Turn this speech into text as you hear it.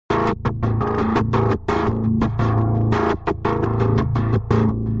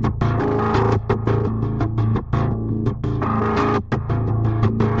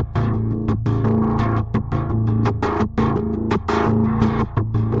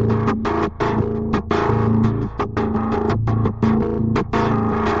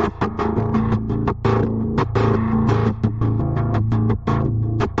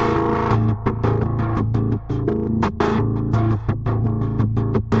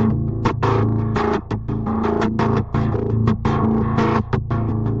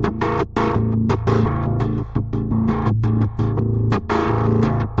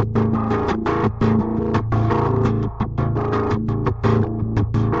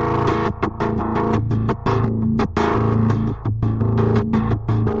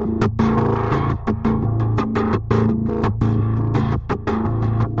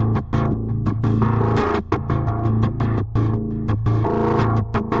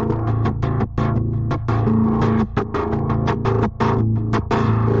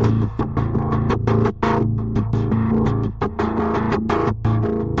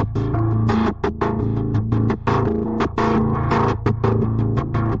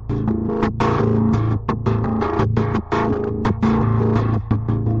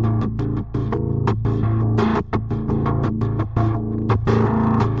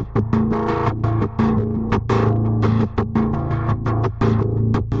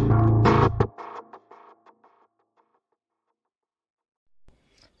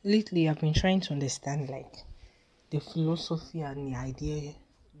Lately, I've been trying to understand the philosophy and the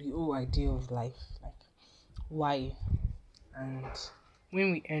whole idea of life, like why and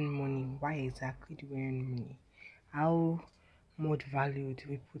when we earn money, why exactly do we earn money? How much value do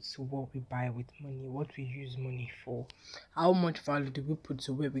we put to what we buy with money? What we use money for? How much value do we put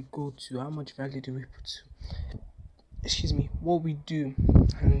to where we go to? How much value do we put to, what we do?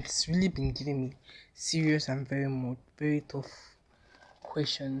 And it's really been giving me serious and very tough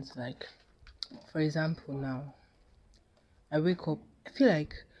questions. Like, for example, now I wake up, I feel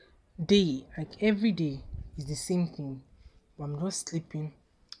like every day is the same thing, but I'm just sleeping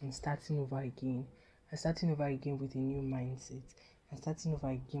and starting over again. And starting over again with a new mindset. And starting over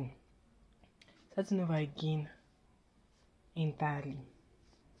again entirely.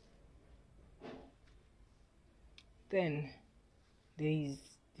 Then there is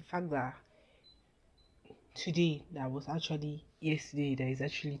the fact that today, that was actually yesterday, that is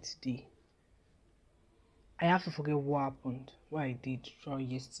actually today. I have to forget what happened, what I did throughout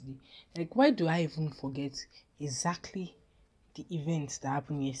yesterday. Like, why do I even forget exactly the events that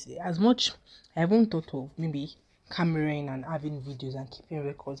happened yesterday? As much I haven't thought of maybe cameraing and having videos and keeping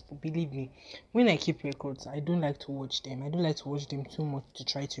records, but believe me, when I keep records, I don't like to watch them. I don't like to watch them too much to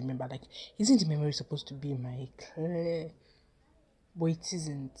try to remember. Like, isn't the memory supposed to be my clear? But it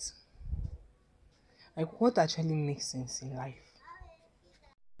isn't. Like, what actually makes sense in life?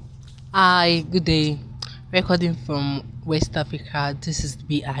 Hi, good day. Recording from West Africa. This is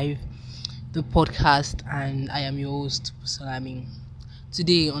Beehive, the podcast, and I am your host, Salami.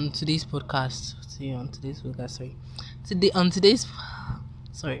 Today on today's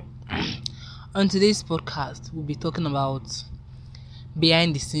sorry, on today's podcast, we'll be talking about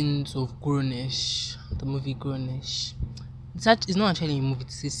behind the scenes of Grownish, the movie Grownish. It's not actually a movie;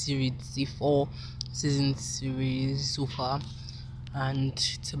 it's a series. It's a 4 season series so far, and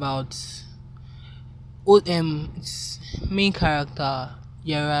it's about its main character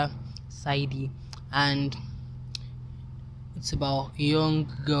Yara Saidi, and it's about a young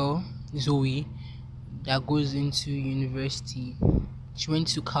girl Zoe that goes into university. She went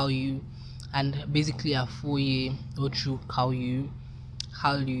to CalU, and basically a 4 year or through CalU,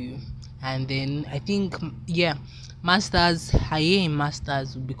 and then I think masters her year in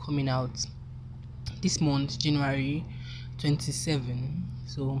masters will be coming out this month, January 27.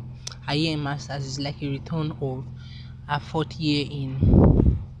 So her year in masters is like a return of her fourth year in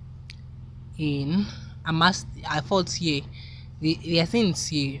a master her fourth year. They are saying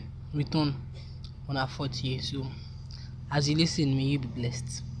it's a return on her fourth year. So as you listen, may you be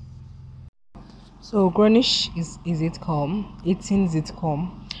blessed. So Greenwich is it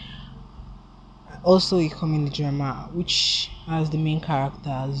also a comedy drama which has the main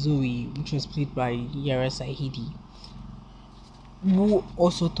character Zoe, which was played by Yara Sahidi, who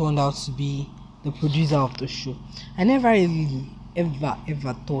also turned out to be the producer of the show. I never really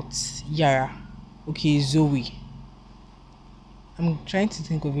ever thought Yara, okay, Zoe. I'm trying to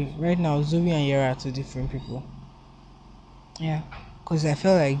think of it right now. Zoe and Yara are two different people. Yeah, because I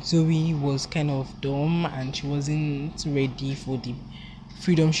felt like Zoe was kind of dumb and she wasn't ready for the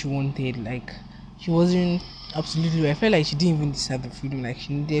freedom she wanted. Like, she wasn't absolutely. I felt like she didn't even deserve the freedom. Like,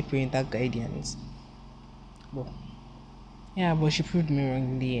 she needed parental guidance. But yeah, but she proved me wrong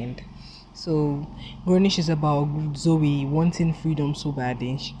in the end. So, Grownish is about Zoe wanting freedom so bad,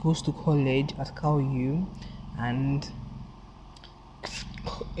 and she goes to college at CalU, and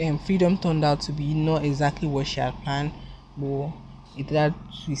freedom turned out to be not exactly what she had planned, but it had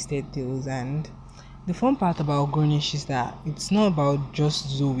twisted tails. And the fun part about Grownish is that it's not about just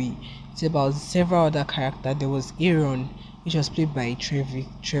Zoe; it's about several other characters. There was Aaron, which was played by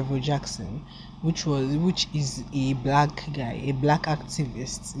Trevor Jackson, which is a black guy, a black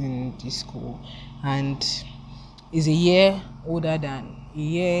activist in the school, and is a year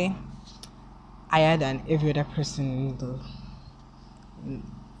higher than every other person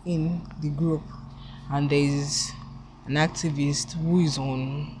in the group. And there is an activist who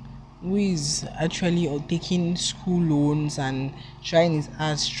is actually taking school loans and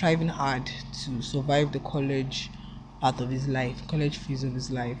striving hard to survive the college phase of his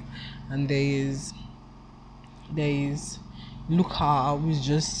life. And there is Luca, who is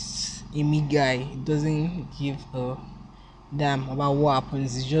just a me guy. He doesn't give a damn about what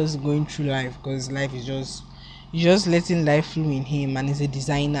happens. He's just going through life because life is just he's just letting life flow in him, and he's a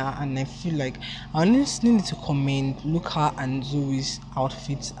designer. And I feel like I honestly need to commend Luca and Zoe's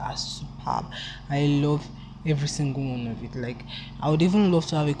outfits are superb. I love every single one of it. Like, I would even love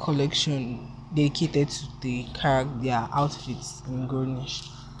to have a collection dedicated to their outfits in Grownish.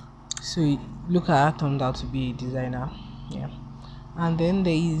 So Luca turned out to be a designer. Yeah. And then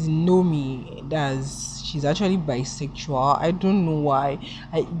there is Nomi. That's She's actually bisexual. I don't know why.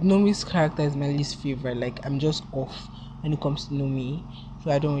 Nomi's character is my least favorite. Like I'm just off when it comes to Nomi.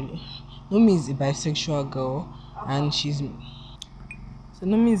 So I don't really. Nomi is a bisexual girl, and so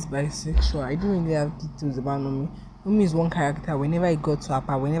Nomi is bisexual. I don't really have details about Nomi. Nomi is one character. Whenever I got to her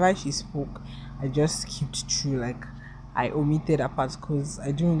part, whenever she spoke, I just skipped through. Like I omitted her part because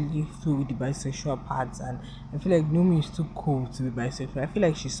I don't really feel with the bisexual parts, and I feel like Nomi is too cool to be bisexual. I feel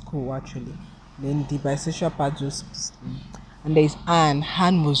like she's cool actually. Then the bisexual part just pissed me. And there's Anne.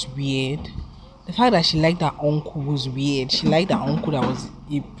 Anne was weird. The fact that she liked her uncle was weird. She liked her uncle that was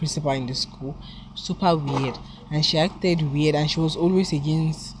a principal in the school. Super weird. And she acted weird and she was always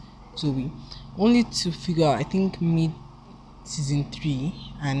against Zoe. Only to figure out, I think, mid season 3,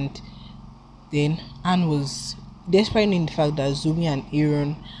 and then Anne was, despite knowing the fact that Zoe and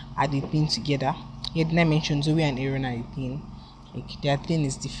Aaron had a thing together. He did not mention Zoe and Aaron are a thing. Like their thing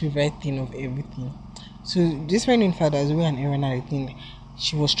is the favorite thing of everything. So despite knowing the fact that Zoe and Aaron are a thing,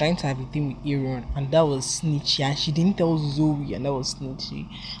 she was trying to have a thing with Aaron, and that was snitchy, and she didn't tell Zoe, and that was snitchy.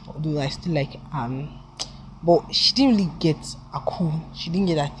 Although I still like but she didn't really get a cool. She didn't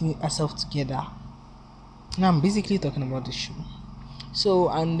get herself together. Now I'm basically talking about the show. So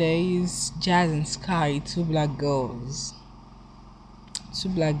and there is Jazz and Sky, two black girls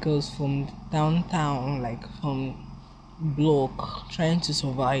from downtown, like from block, trying to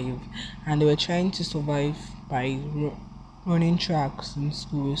survive, and they were trying to survive by running tracks in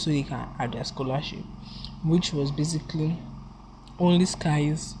school so they can have their scholarship, which was basically only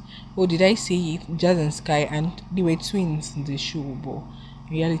Skies. Oh, did I say it? Jazz and Sky, and they were twins in the show, but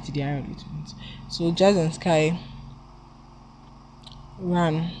in reality they aren't really twins. So Jazz and Sky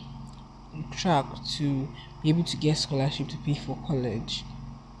ran track to be able to get scholarship to pay for college.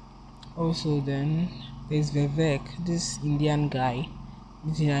 Also, then there's Vivek, this Indian guy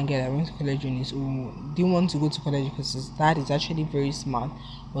that went to college on his own. Didn't want to go to college because his dad is actually very smart,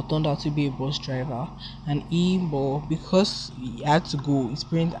 but turned out to be a bus driver. And but because he had to go, his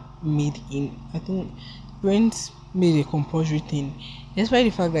parents made him. I think parents made a compulsory thing. Despite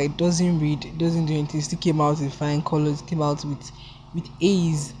the fact that he doesn't read, doesn't do anything, still came out with fine colors, came out with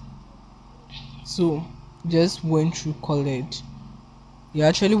A's. So just went through college. He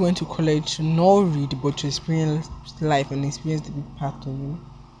actually went to college to not read but to experience life and experience the big part of him.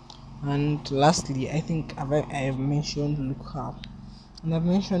 And lastly, I think I have mentioned Luca. And I've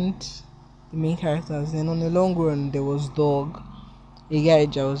mentioned the main characters. Then on the long run, there was Dog, a guy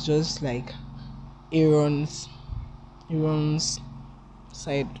that was just like Aaron's Aaron's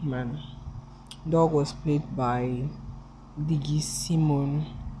side man. Dog was played by Diggy Simon,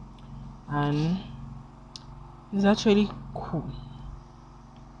 and it's actually cool.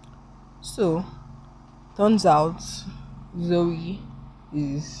 So turns out Zoe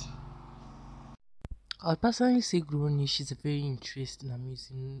is, I'd personally say Grownish is a very interesting,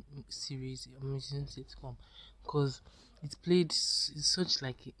 amazing series, amazing sitcom, because it's played such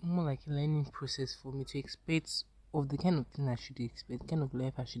like more like a learning process for me to expect of the kind of thing I should expect, kind of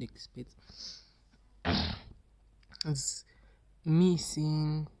life I should expect. It's me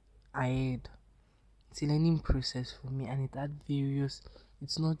seeing ahead. It's a learning process for me, and it had various.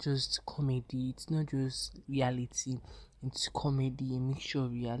 It's not just comedy. It's not just reality. It's comedy, a mixture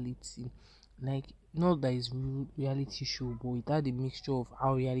of reality. Like not that it's reality show, but it had a mixture of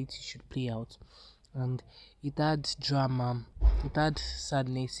how reality should play out, and it had drama. It had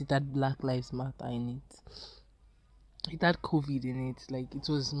sadness. It had Black Lives Matter in it. It had COVID in it. Like it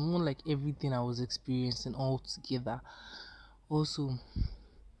was more like everything I was experiencing all together. Also,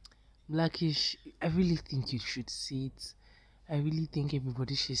 Blackish, I really think you should see it. I really think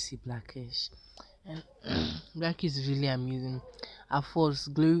everybody should see Blackish. And Blackish is really amazing. At first,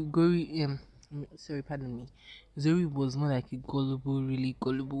 sorry, pardon me. Zoe was more like a gullible, really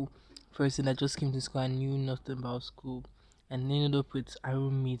gullible person that just came to school and knew nothing about school, and ended up with her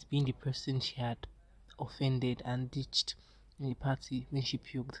roommate being the person she had offended and ditched in the party when she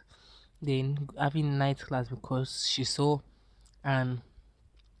puked. Then having night class because she saw and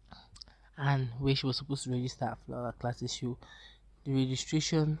where she was supposed to register at flower classes.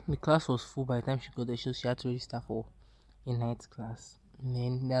 The class was full by the time she got there, so she had to register for a night class. And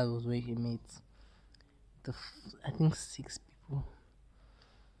then that was where she met I think 6 people.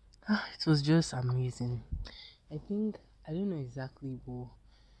 It was just amazing. I think I don't know exactly, but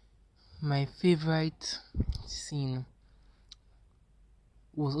my favorite scene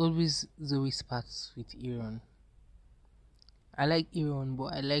was always Zoe's parts with Aaron. I like Aaron,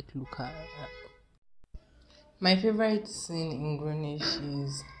 but I like Luca. My favorite scene in Greenwich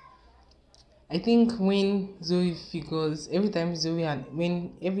is I think when Zoe figures every time Zoe and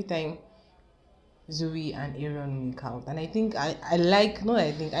Aaron make out, and I like no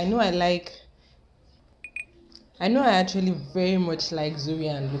I think I know I actually very much like Zoe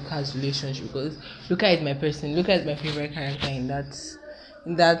and Luca's relationship because Luca is my person. Luca is my favorite character in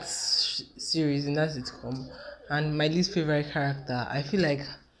that series, in that sitcom, and my least favorite character. I feel like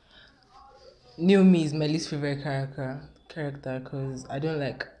Naomi is my least favorite character because I don't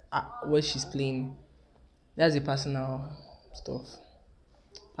like what she's playing. That's a stuff,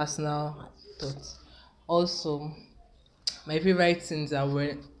 personal thoughts. Also, my favorite scenes are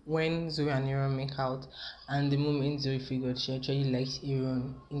when Zoe and Aaron make out, and the moment Zoe figured she actually liked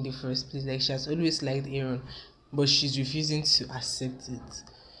Aaron in the first place. Like she has always liked Aaron, but she's refusing to accept it.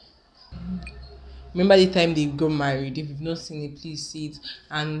 Remember the time they got married? If you've not seen it, please see it.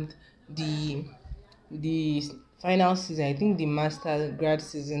 And the the final season, I think the master grad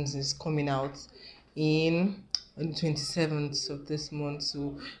seasons is coming out in on the 27th of this month.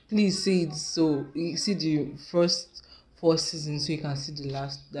 So please see it. So you see the first four seasons, so you can see the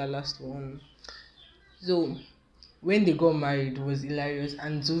last one. So when they got married, it was hilarious,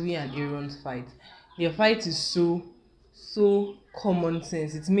 and Zoe and Aaron's fight. Their fight is so common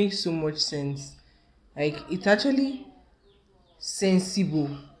sense. It makes so much sense. Like it's actually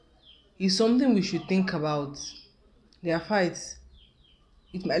sensible. It's something we should think about. Their fights.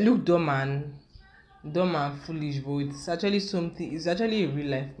 It might look dumb and foolish, but it's actually something. It's actually a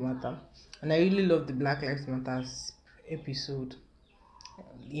real life matter, and I really love the Black Lives Matter episode.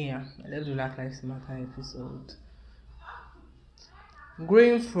 Yeah, I love the Black Lives Matter episode.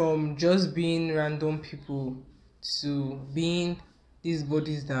 Growing from just being random people to being these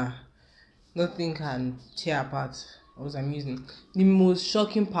bodies that nothing can tear apart was amusing. The most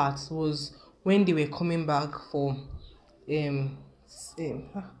shocking part was when they were coming back for I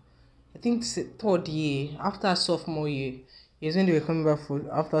think third year after sophomore year. Yes, when they were coming back for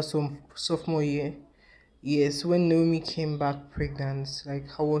after some sophomore year. Yes, when Naomi came back pregnant, like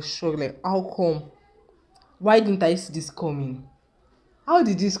I was shocked. Like, how come? Why didn't I see this coming? How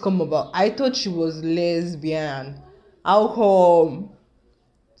did this come about? I thought she was lesbian. How come?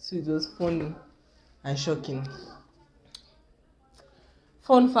 So it was funny and shocking.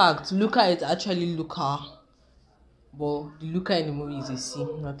 Fun fact, Luca is actually Luca, but the Luca in the movie is a C,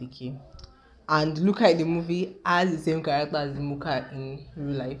 not a K. And Luca in the movie has the same character as Luca in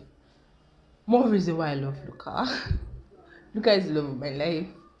real life. More reason why I love Luca. Luca is the love of my life.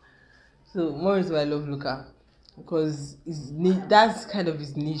 So more reason why I love Luca. Because that's kind of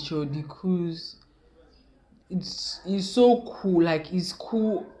his nature. The cruise, it's so cool. Like it's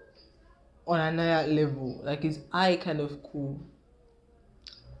cool on another level. Like it's high kind of cool.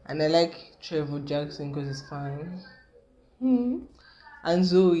 And I like Trevor Jackson because it's fine. And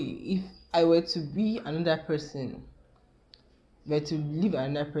Zoe, if I were to be another person, were to leave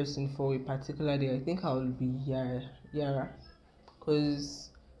another person for a particular day, I think I would be Yara, because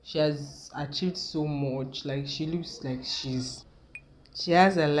she has achieved so much. Like she looks like she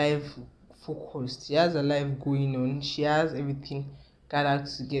has a life focused. She has a life going on. She has everything gathered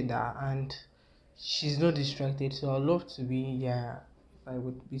together, and she's not distracted. So I'd love to be if I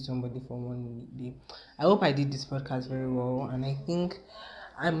would be somebody for one day. I hope I did this podcast very well, and I think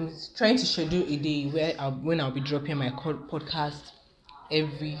I'm trying to schedule a day when I'll be dropping my podcast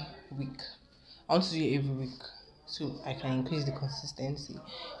every week. I want to do it every week so I can increase the consistency.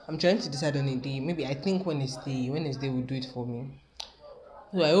 I'm trying to decide on a day. Maybe I think Wednesday will do it for me.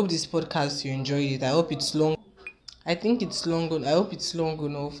 So I hope this podcast you enjoyed it. I hope it's long. I think it's long. I hope it's long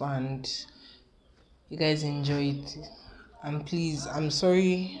enough and you guys enjoy it. And please, I'm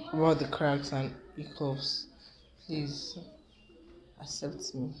sorry about the cracks and hiccups. Please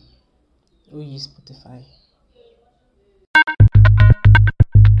accept me. Oh, you Spotify.